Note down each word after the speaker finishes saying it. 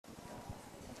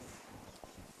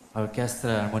A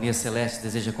Orquestra Harmonia Celeste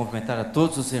deseja cumprimentar a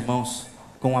todos os irmãos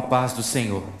com a paz do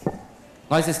Senhor.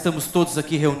 Nós estamos todos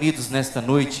aqui reunidos nesta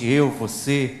noite, eu,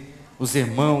 você, os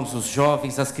irmãos, os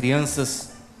jovens, as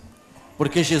crianças,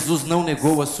 porque Jesus não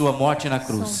negou a sua morte na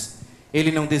cruz.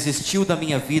 Ele não desistiu da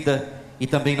minha vida e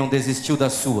também não desistiu da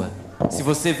sua. Se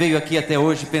você veio aqui até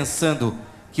hoje pensando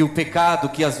que o pecado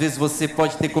que às vezes você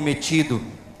pode ter cometido,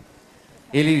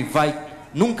 ele vai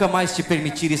nunca mais te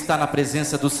permitir estar na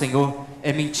presença do Senhor,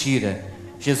 é mentira.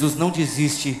 Jesus não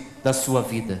desiste da sua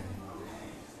vida.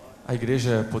 A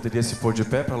igreja poderia se pôr de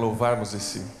pé para louvarmos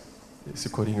esse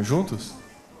corinho juntos?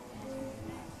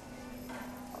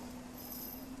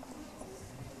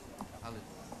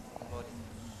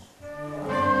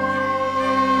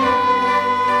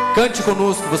 Cante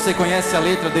conosco, você conhece a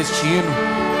letra deste hino.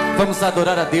 Vamos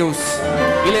adorar a Deus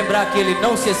e lembrar que Ele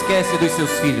não se esquece dos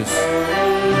seus filhos.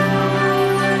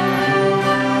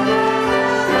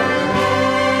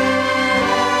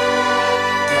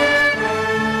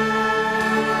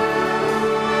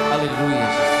 Aleluia,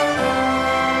 Jesus.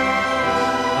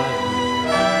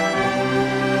 Aleluia.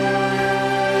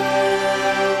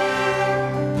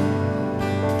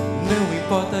 Não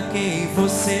importa quem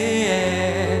você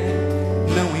é,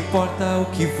 não importa o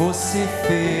que você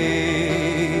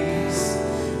fez,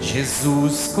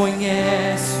 Jesus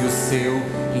conhece o seu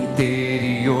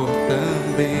interior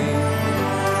também.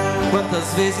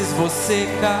 Quantas vezes você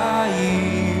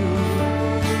caiu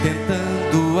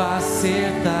tentando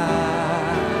acertar?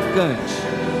 Cante.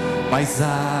 Mas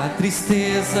a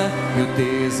tristeza e o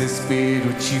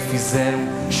desespero te fizeram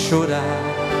chorar.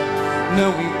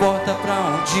 Não importa pra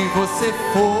onde você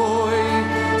foi,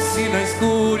 se na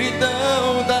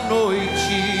escuridão da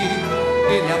noite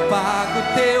Ele apaga o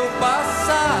teu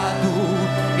passado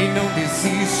e não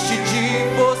desiste de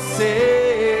você.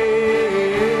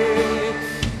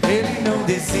 Ele não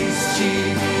desiste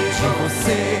de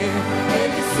você.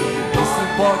 Ele se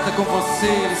importa com você,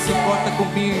 Ele se importa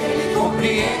comigo. Ele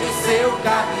compreende o seu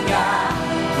caminhar.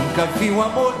 Nunca vi um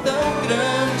amor tão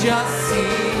grande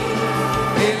assim.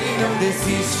 Ele não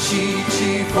desiste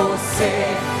de você.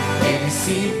 Ele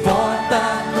se importa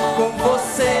com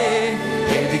você.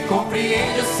 Ele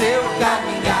compreende o seu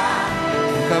caminhar.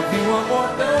 Nunca vi um amor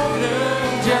tão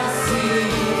grande assim.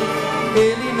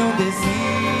 Ele não desiste.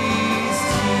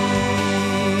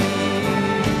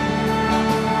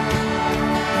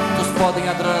 Todos podem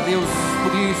adorar a Deus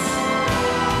por isso.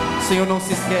 O Senhor não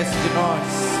se esquece de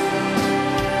nós.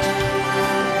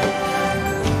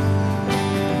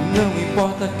 Não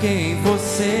importa quem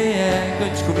você é,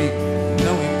 cante comigo.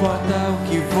 Não importa o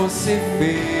que você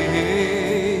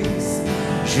fez,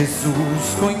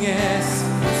 Jesus conhece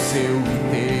o seu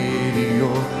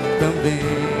interior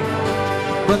também.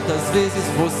 Quantas vezes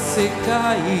você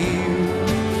caiu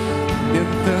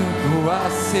tentando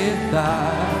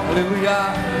acertar? Aleluia!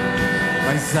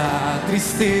 Mas a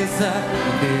tristeza e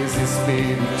o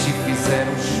desespero te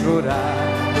fizeram chorar.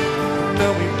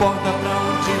 Não importa pra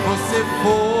onde você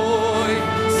foi,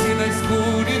 se na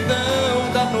escuridão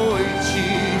da noite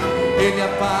Ele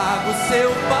apaga o seu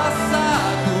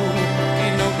passado e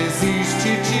não desiste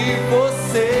de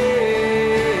você.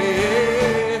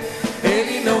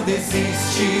 Ele não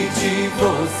desiste de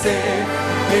você.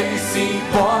 Ele se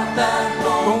importa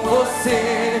com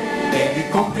você. Ele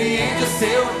compreende o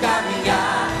seu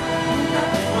caminhar.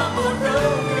 Um amor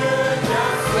tão grande.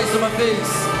 Mais uma vez.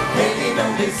 Ele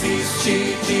não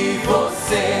desiste de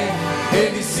você.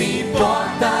 Ele se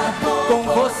importa com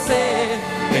você.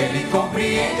 Ele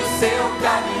compreende o seu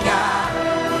caminhar.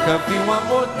 Nunca vi um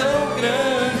amor tão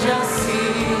grande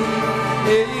assim.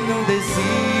 Ele não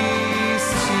desiste.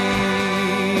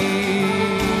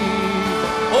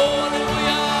 Oh,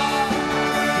 aleluia!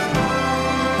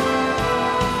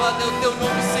 Louvado é o teu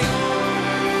nome, Senhor.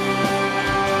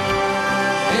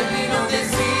 Ele não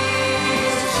desiste.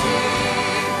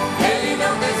 Ele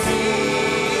não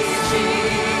desiste.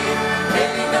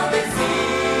 Ele não desiste.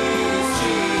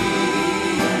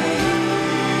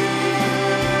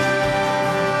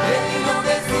 Ele não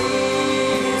desiste.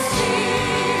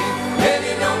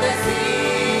 Ele não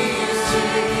desiste.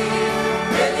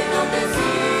 Ele não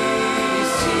desiste.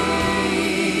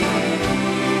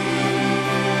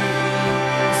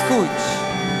 Escute.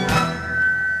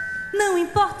 Não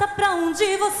importa pra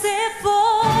onde você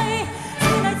foi,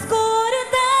 se na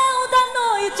escuridão da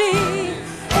noite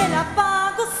Ele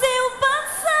apaga o seu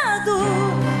passado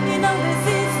e não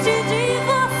desiste de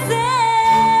você.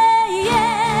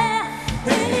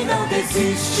 Ele não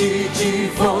desiste de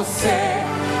você.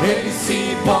 Ele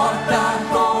se importa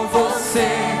com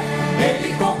você.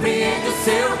 Ele compreende o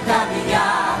seu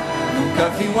caminhar. Nunca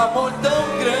vi um amor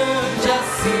tão grande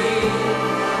assim.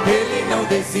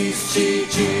 desiste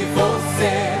de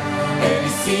você. Ele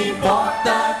se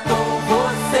importa com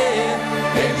você.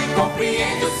 Ele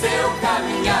compreende o seu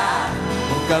caminhar.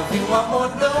 Nunca vi um amor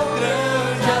tão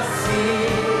grande assim.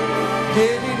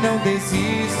 Ele não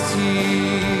desiste,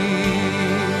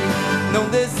 não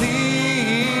desiste.